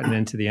has gotten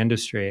into the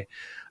industry.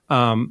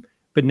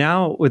 But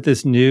now with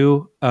this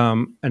new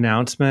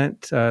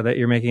announcement that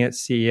you're making at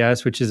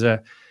CES, which is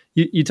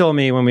you told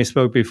me when we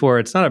spoke before,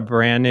 it's not a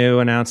brand new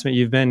announcement.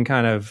 You've been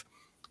kind of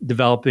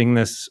developing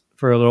this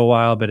for a little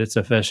while, but it's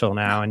official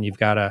now, and you've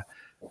got a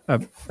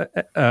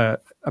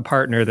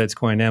partner that's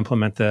going to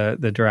implement the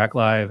Dirac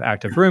Live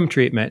active room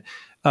treatment.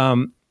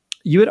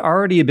 You had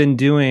already been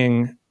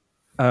doing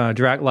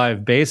Dirac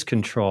Live bass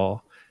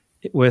control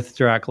with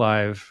Dirac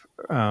Live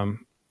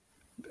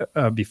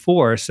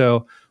before.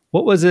 So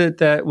what was it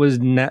that was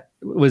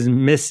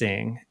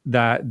missing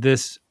that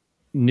this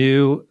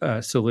new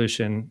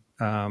solution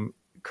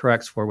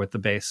corrects for with the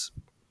bass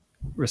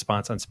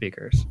response on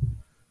speakers?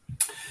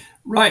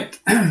 Right.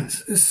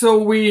 So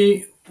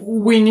we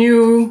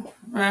knew,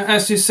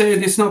 as you say,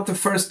 it's not the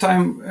first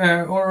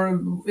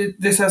time,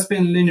 this has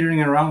been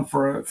lingering around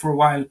for a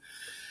while,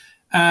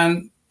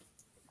 and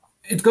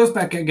it goes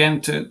back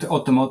again to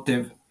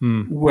automotive,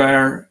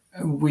 where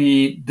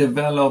we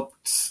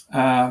developed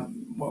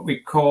what we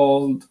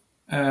called.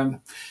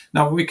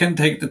 Now we can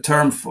take the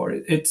term for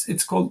it.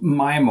 It's called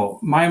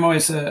MIMO. MIMO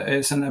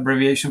is an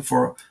abbreviation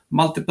for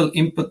multiple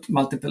input,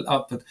 multiple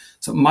output.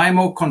 So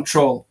MIMO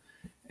control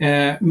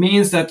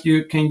means that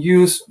you can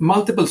use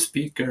multiple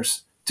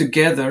speakers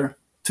together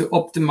to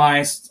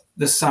optimize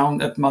the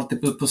sound at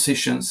multiple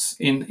positions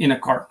in a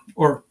car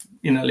or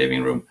in a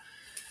living room.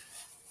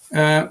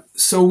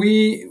 So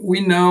we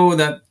know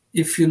that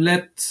if you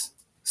let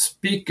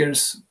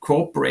speakers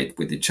cooperate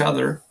with each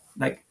other,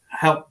 like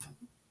help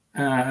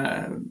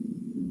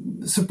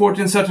support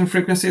in certain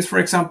frequencies, for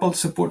example,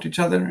 support each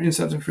other in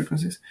certain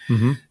frequencies,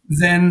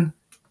 then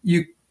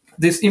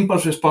this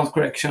impulse response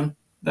correction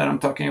that I'm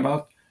talking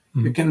about,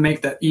 you can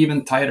make that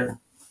even tighter.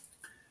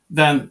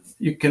 Then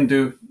you can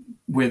do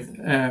with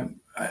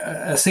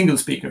a single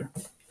speaker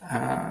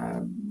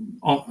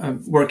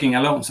working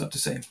alone, so to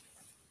say.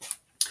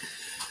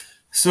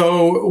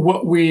 So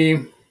what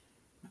we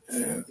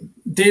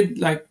did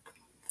like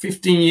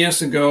 15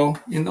 years ago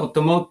in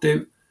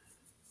automotive,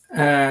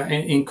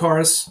 in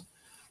cars,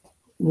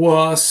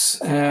 was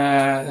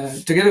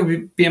together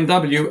with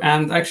BMW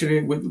and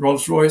actually with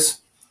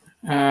Rolls-Royce,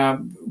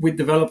 we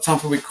developed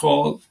something we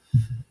call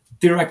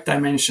direct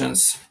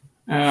dimensions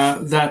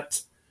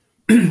that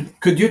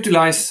could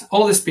utilize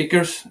all the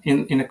speakers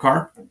in a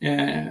car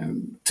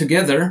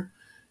together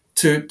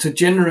to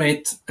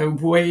generate a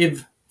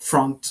wave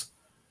front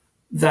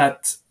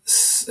that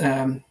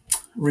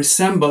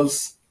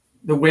resembles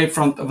the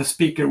wavefront of a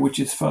speaker which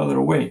is further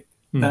away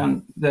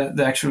than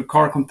the actual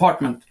car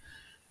compartment.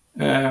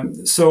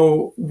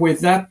 So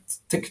with that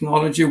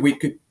technology, we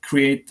could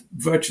create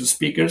virtual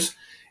speakers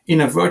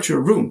in a virtual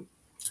room.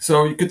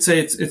 So you could say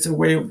it's a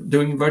way of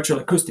doing virtual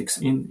acoustics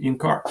in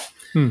car.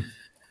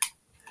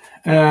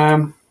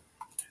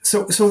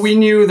 So we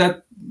knew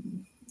that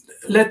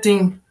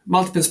letting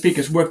multiple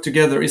speakers work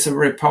together is a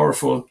very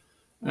powerful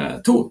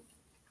tool.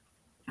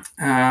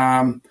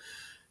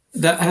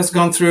 That has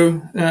gone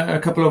through a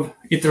couple of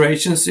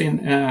iterations in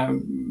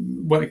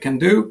what it can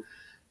do.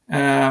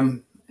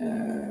 And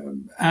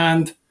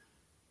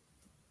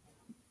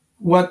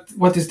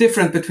what is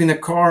different between a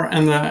car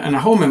and a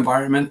home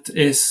environment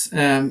is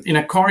in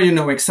a car, you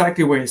know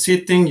exactly where you're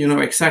sitting, you know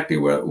exactly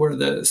where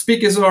the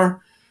speakers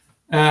are.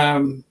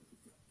 And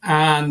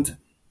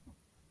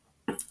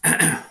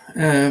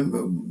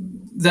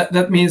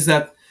that means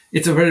that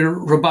it's a very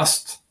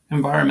robust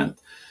environment.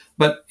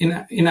 But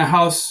in a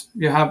house,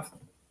 you have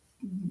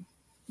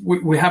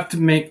we have to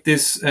make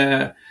this.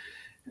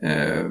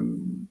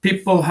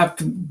 People have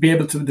to be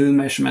able to do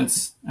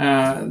measurements.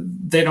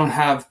 They don't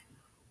have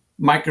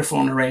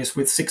microphone arrays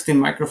with 16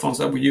 microphones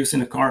that we use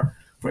in a car,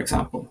 for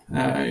example.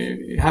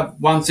 You have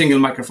one single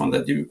microphone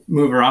that you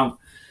move around,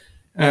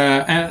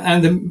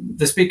 and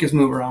the speakers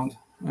move around.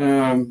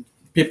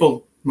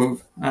 People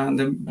move, and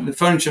the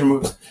furniture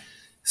moves.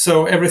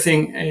 So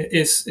everything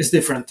is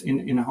different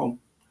in a home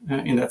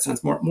in that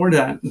sense, more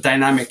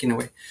dynamic in a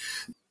way.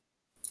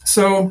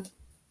 So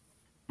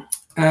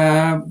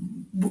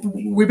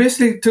we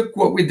basically took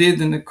what we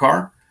did in the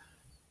car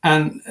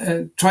and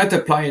tried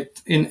to apply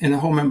it in a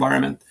home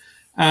environment.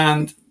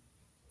 And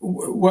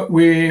what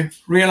we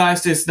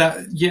realized is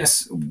that,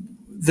 yes,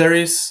 there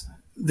is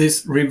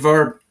this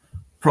reverb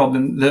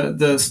problem,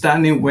 the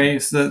standing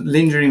waves, the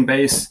lingering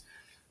bass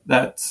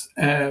that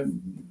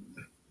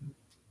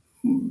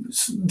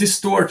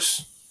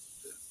distorts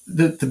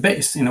the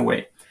bass in a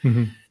way.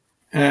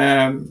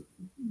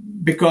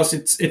 Because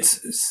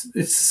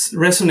it's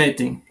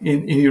resonating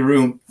in your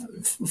room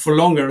for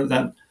longer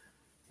than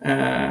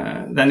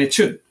it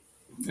should.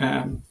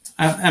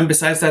 And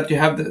besides that, you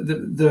have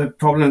the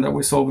problem that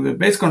we solve with the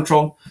bass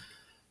control,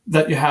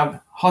 that you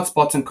have hot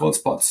spots and cold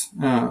spots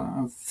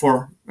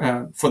for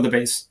the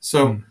bass.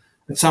 So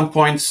at some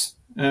points,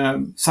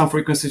 some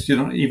frequencies you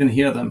don't even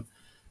hear them.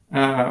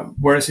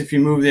 Whereas if you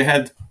move the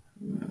head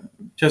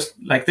just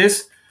like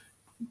this,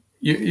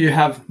 you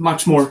have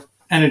much more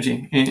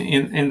energy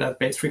in that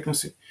bass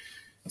frequency.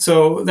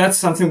 So that's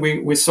something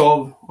we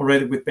solve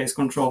already with bass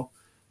control.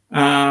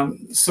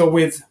 So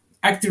with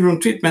active room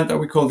treatment, that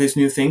we call this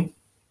new thing,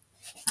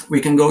 we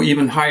can go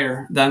even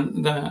higher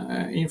than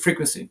in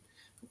frequency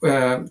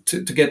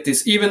to get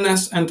this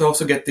evenness and to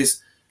also get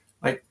this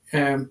like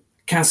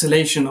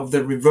cancellation of the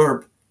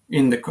reverb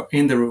in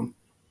the room.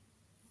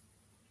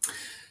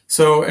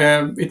 So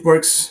it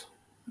works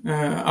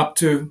up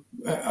to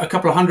a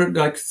couple of hundred,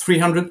 like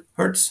 300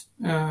 hertz,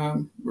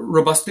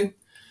 robustly,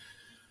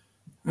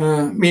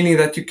 meaning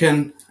that you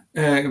can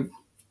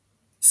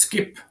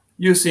skip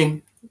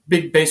using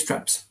big bass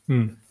traps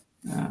in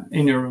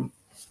your room.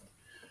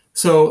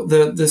 So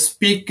the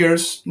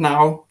speakers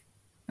now,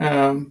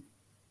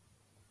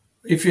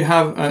 if you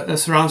have a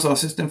surround sound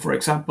system, for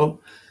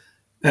example,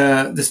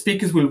 the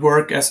speakers will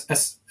work as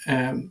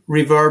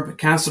reverb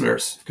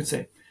cancelers, you could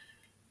say.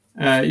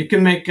 You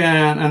can make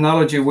an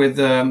analogy with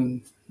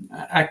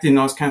active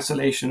noise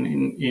cancellation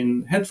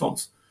in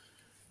headphones.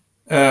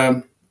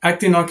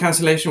 Active noise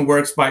cancellation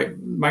works by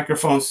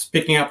microphones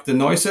picking up the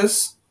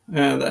noises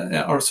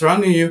that are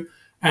surrounding you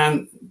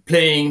and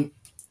playing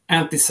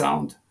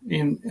anti-sound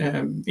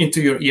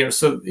into your ear,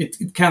 so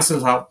it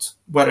cancels out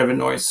whatever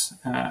noise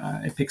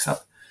it picks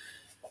up.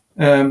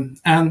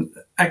 And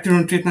active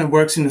room treatment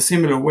works in a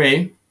similar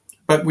way,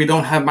 but we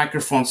don't have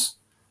microphones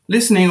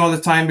listening all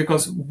the time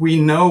because we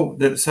know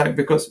that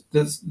because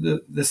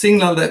the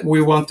signal that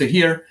we want to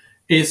hear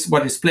is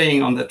what is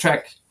playing on the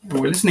track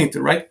we're listening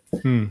to, right?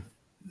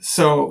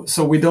 So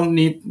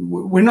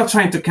we're not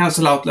trying to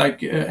cancel out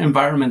like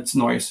environment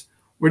noise.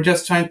 We're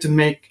just trying to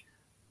make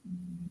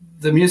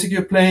the music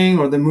you're playing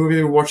or the movie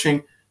you're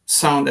watching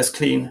sound as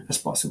clean as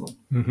possible.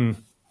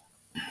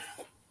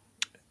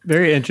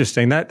 Very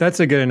interesting. That's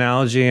a good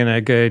analogy and a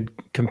good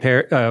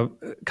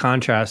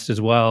contrast as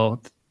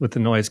well with the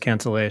noise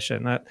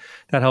cancellation. That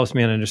helps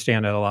me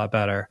understand it a lot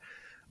better.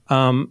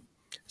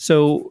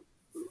 So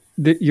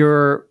this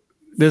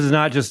is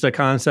not just a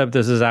concept.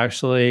 This is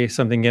actually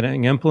something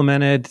getting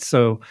implemented.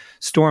 So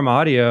Storm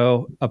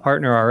Audio, a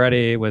partner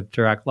already with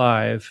Direct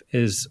Live,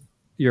 is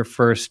your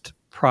first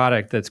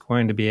product that's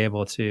going to be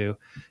able to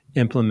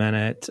implement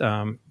it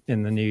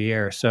in the new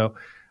year. So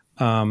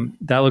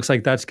that looks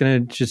like that's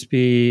going to just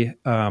be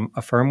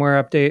a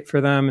firmware update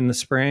for them in the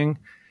spring.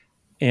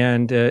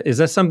 And is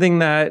that something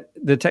that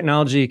the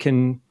technology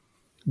can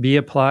be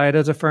applied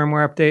as a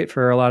firmware update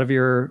for a lot of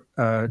your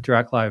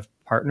Direct Live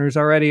partners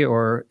already,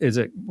 or is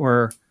it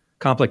more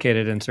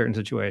complicated in certain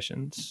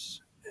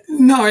situations?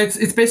 No,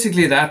 it's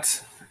basically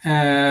that.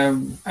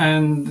 And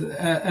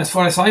as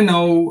far as I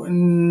know,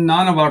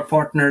 none of our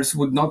partners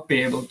would not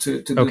be able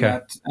to do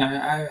that.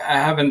 I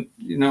haven't,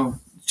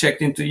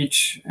 checked into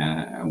each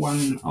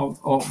one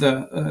of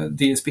the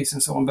DSPs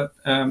and so on, but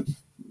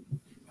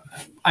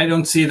I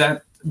don't see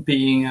that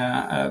being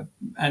a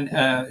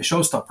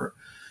showstopper.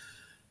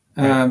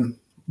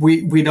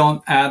 We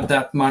don't add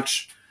that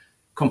much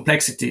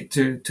complexity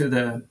to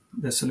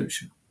the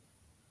solution.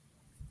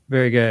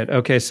 Very good.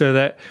 Okay,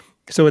 so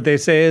what they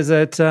say is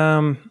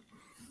that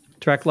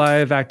Direct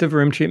Live Active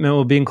Room Treatment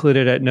will be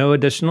included at no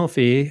additional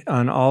fee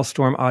on all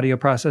Storm audio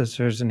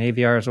processors and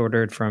AVRs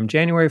ordered from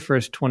January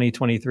 1st,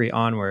 2023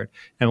 onward,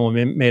 and will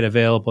be made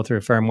available through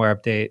a firmware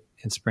update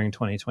in spring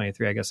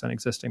 2023, I guess, on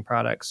existing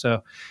products.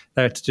 So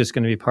that's just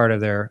going to be part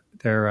of their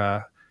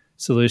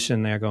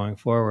solution there going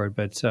forward.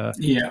 But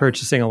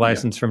purchasing a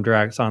license from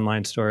Direct's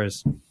online store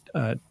is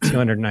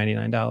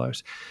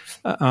 $299.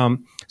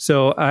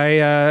 So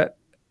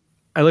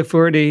I look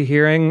forward to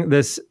hearing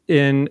this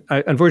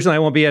unfortunately, I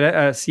won't be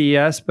at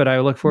CES, but I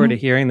look forward to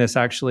hearing this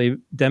actually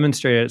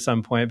demonstrated at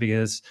some point,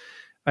 because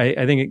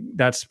I think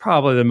that's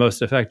probably the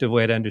most effective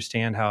way to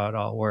understand how it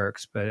all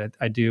works. But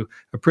I do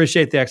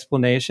appreciate the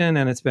explanation,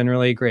 and it's been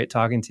really great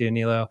talking to you,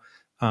 Nilo.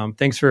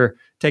 Thanks for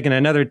taking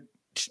another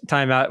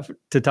time out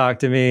to talk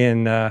to me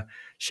and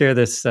share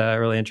this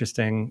really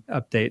interesting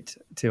update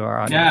to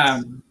our audience.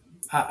 Yeah.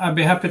 I'd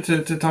be happy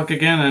to talk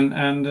again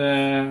and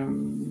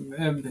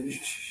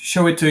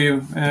show it to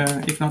you,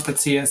 if not at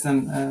CES,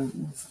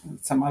 then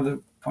some other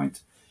point.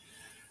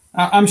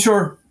 I'm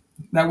sure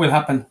that will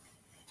happen.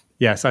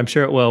 Yes, I'm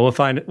sure it will. We'll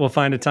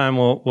find a time.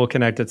 We'll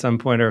connect at some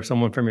point, or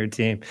someone from your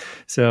team.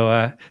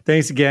 So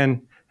thanks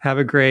again. Have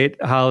a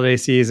great holiday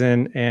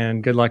season,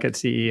 and good luck at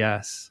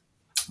CES.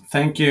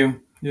 Thank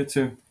you. You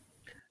too.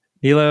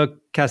 Nilo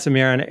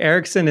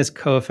Casimiran-Eriksson is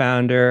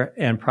co-founder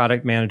and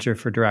product manager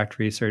for Direct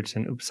Research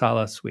in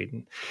Uppsala,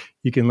 Sweden.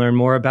 You can learn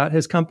more about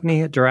his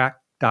company at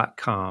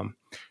direct.com.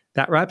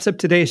 That wraps up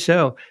today's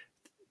show.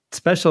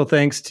 Special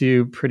thanks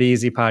to Pretty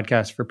Easy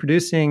Podcast for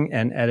producing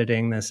and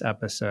editing this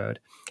episode.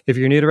 If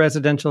you're new to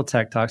Residential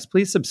Tech Talks,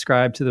 please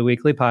subscribe to the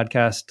weekly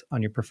podcast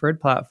on your preferred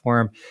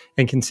platform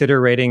and consider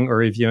rating or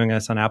reviewing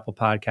us on Apple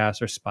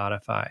Podcasts or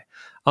Spotify.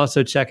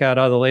 Also, check out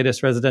all the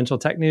latest residential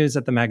tech news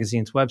at the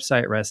magazine's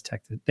website,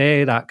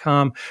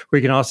 restechtoday.com, where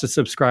you can also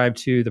subscribe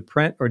to the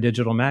print or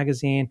digital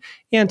magazine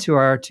and to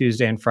our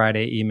Tuesday and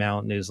Friday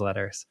email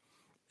newsletters.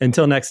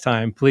 Until next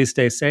time, please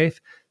stay safe,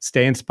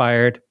 stay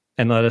inspired,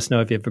 and let us know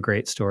if you have a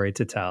great story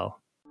to tell.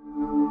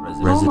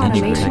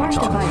 Residential Tech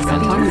Talk,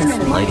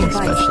 lighting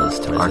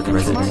specialist, Arc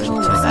Residential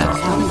Tech